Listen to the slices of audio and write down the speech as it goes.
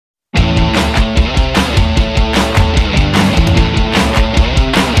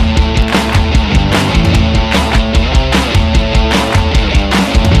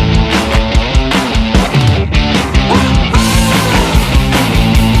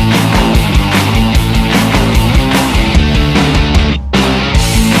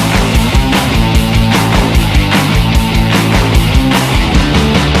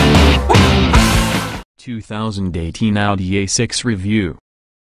2018 Audi A6 review.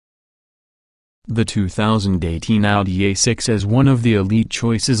 The 2018 Audi A6 is one of the elite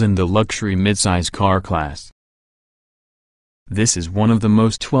choices in the luxury midsize car class. This is one of the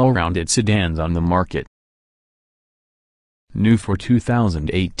most well-rounded sedans on the market. New for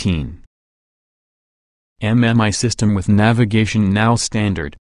 2018. MMI system with navigation now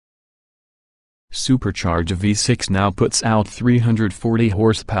standard. Supercharged V6 now puts out 340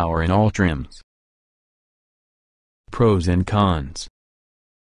 horsepower in all trims. Pros and cons.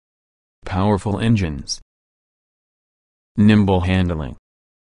 Powerful engines. Nimble handling.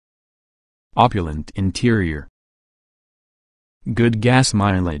 Opulent interior. Good gas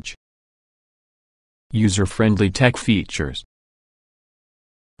mileage. User-friendly tech features.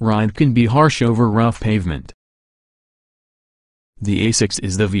 Ride can be harsh over rough pavement. The A6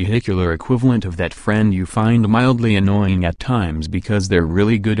 is the vehicular equivalent of that friend you find mildly annoying at times because they're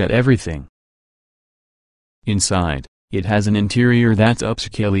really good at everything. Inside, it has an interior that's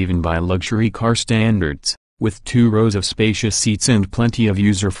upscale even by luxury car standards, with 2 rows of spacious seats and plenty of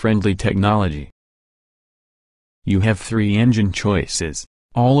user-friendly technology. You have 3 engine choices,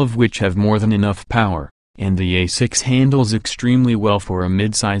 all of which have more than enough power, and the A6 handles extremely well for a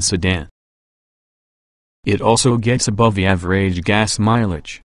midsize sedan. It also gets above average gas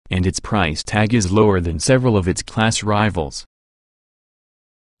mileage, and its price tag is lower than several of its class rivals.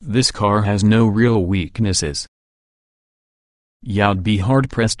 This car has no real weaknesses. You'd be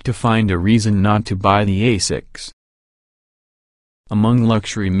hard-pressed to find a reason not to buy the A6. Among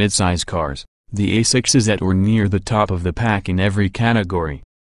luxury midsize cars, the A6 is at or near the top of the pack in every category.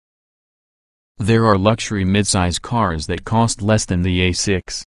 There are luxury midsize cars that cost less than the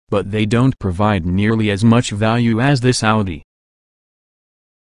A6, but they don't provide nearly as much value as this Audi.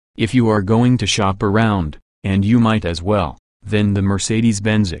 If you are going to shop around, and you might as well, then the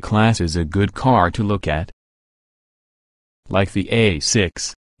Mercedes-Benz class is a good car to look at. Like the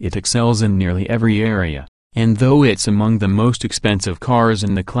A6, it excels in nearly every area, and though it's among the most expensive cars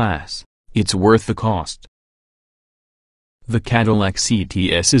in the class, it's worth the cost. The Cadillac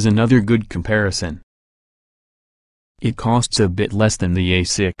CTS is another good comparison. It costs a bit less than the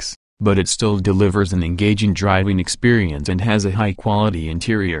A6, but it still delivers an engaging driving experience and has a high-quality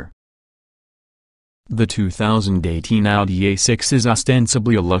interior. The 2018 Audi A6 is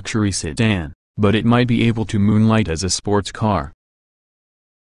ostensibly a luxury sedan, but it might be able to moonlight as a sports car.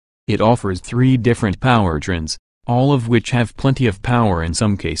 It offers 3 different powertrains, all of which have plenty of power in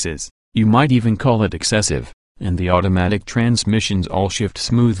some cases, you might even call it excessive, and the automatic transmissions all shift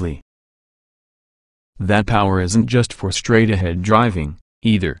smoothly. That power isn't just for straight-ahead driving,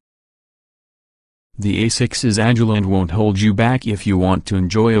 either. The A6 is agile and won't hold you back if you want to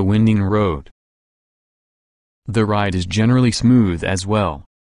enjoy a winding road. The ride is generally smooth as well.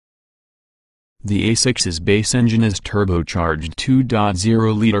 The A6's base engine is turbocharged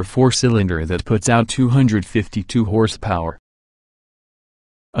 2.0-liter 4-cylinder that puts out 252 horsepower.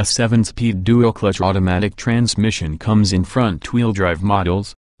 A 7-speed dual-clutch automatic transmission comes in front-wheel drive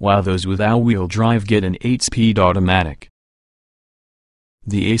models, while those with all-wheel drive get an 8-speed automatic.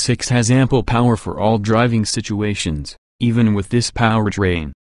 The A6 has ample power for all driving situations, even with this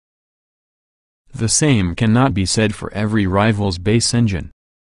powertrain. The same cannot be said for every rival's base engine.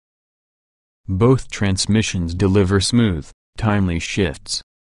 Both transmissions deliver smooth, timely shifts.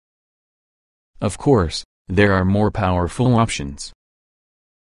 Of course, there are more powerful options.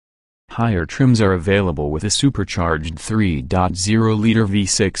 Higher trims are available with a supercharged 3.0-liter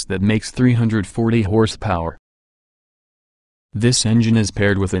V6 that makes 340 horsepower. This engine is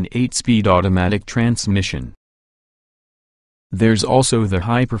paired with an 8-speed automatic transmission. There's also the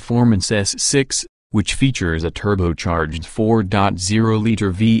high-performance S6, which features a turbocharged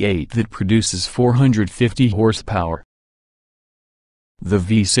 4.0-liter V8 that produces 450 horsepower. The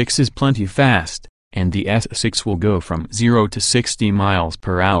V6 is plenty fast, and the S6 will go from 0 to 60 miles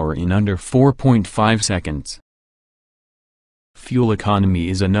per hour in under 4.5 seconds. Fuel economy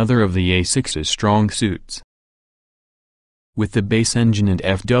is another of the A6's strong suits. With the base engine and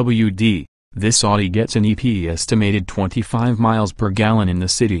FWD, this Audi gets an EP estimated 25 miles per gallon in the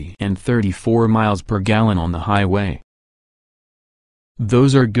city and 34 miles per gallon on the highway.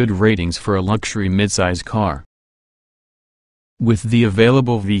 Those are good ratings for a luxury midsize car. With the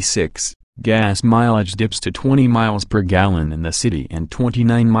available V6, gas mileage dips to 20 miles per gallon in the city and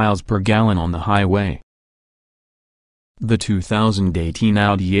 29 miles per gallon on the highway. The 2018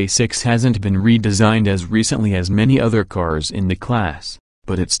 Audi A6 hasn't been redesigned as recently as many other cars in the class,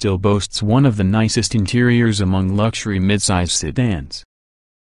 but it still boasts one of the nicest interiors among luxury midsize sedans.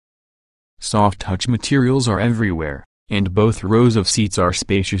 Soft touch materials are everywhere, and both rows of seats are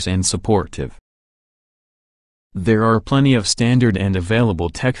spacious and supportive. There are plenty of standard and available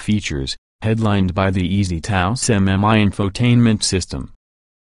tech features, headlined by the easy-to-use infotainment system.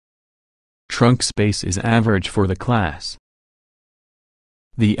 Trunk space is average for the class.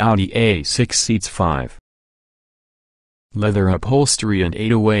 The Audi A6 seats 5. Leather upholstery and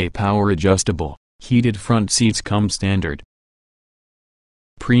 8-way power adjustable, heated front seats come standard.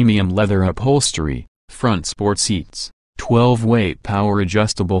 Premium leather upholstery, front sport seats, 12-way power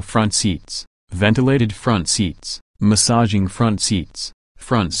adjustable front seats, ventilated front seats, massaging front seats,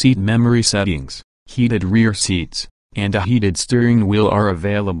 front seat memory settings, heated rear seats, and a heated steering wheel are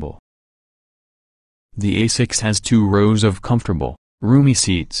available. The A6 has 2 rows of comfortable, roomy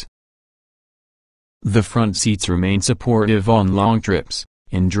seats. The front seats remain supportive on long trips,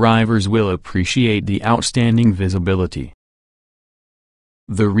 and drivers will appreciate the outstanding visibility.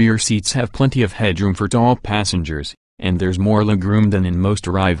 The rear seats have plenty of headroom for tall passengers, and there's more legroom than in most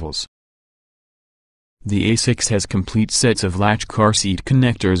rivals. The A6 has complete sets of latch car seat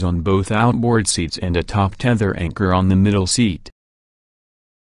connectors on both outboard seats and a top tether anchor on the middle seat.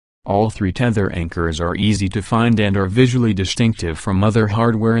 All 3 tether anchors are easy to find and are visually distinctive from other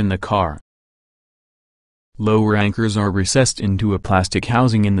hardware in the car. Lower anchors are recessed into a plastic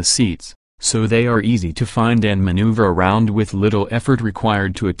housing in the seats, so they are easy to find and maneuver around with little effort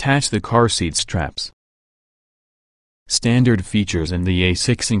required to attach the car seat straps. Standard features in the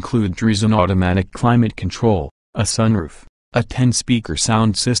A6 include Torsen automatic climate control, a sunroof, a 10-speaker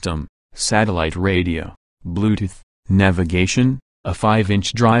sound system, satellite radio, Bluetooth, navigation, a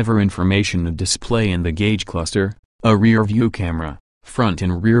 5-inch driver information display in the gauge cluster, a rear-view camera, front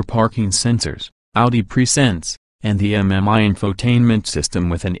and rear parking sensors, Audi Presence, and the MMI infotainment system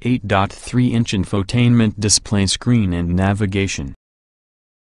with an 8.3-inch infotainment display screen and navigation.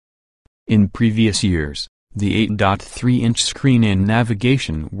 In previous years, the 8.3-inch screen and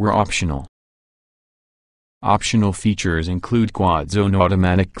navigation were optional. Optional features include quad-zone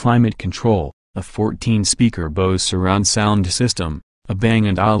automatic climate control, a 14-speaker Bose surround sound system, a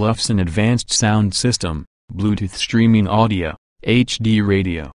Bang & Olufsen advanced sound system, Bluetooth streaming audio, HD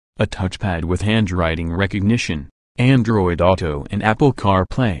radio, a touchpad with handwriting recognition, Android Auto and Apple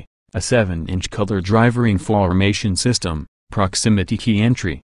CarPlay, a 7-inch color driver information system, proximity key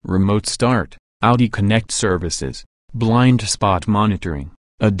entry, remote start, Audi Connect services, blind spot monitoring,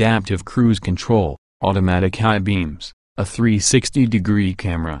 adaptive cruise control, automatic high beams, a 360-degree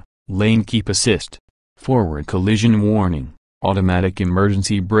camera, lane keep assist, forward collision warning, automatic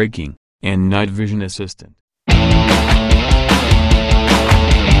emergency braking, and night vision assistant.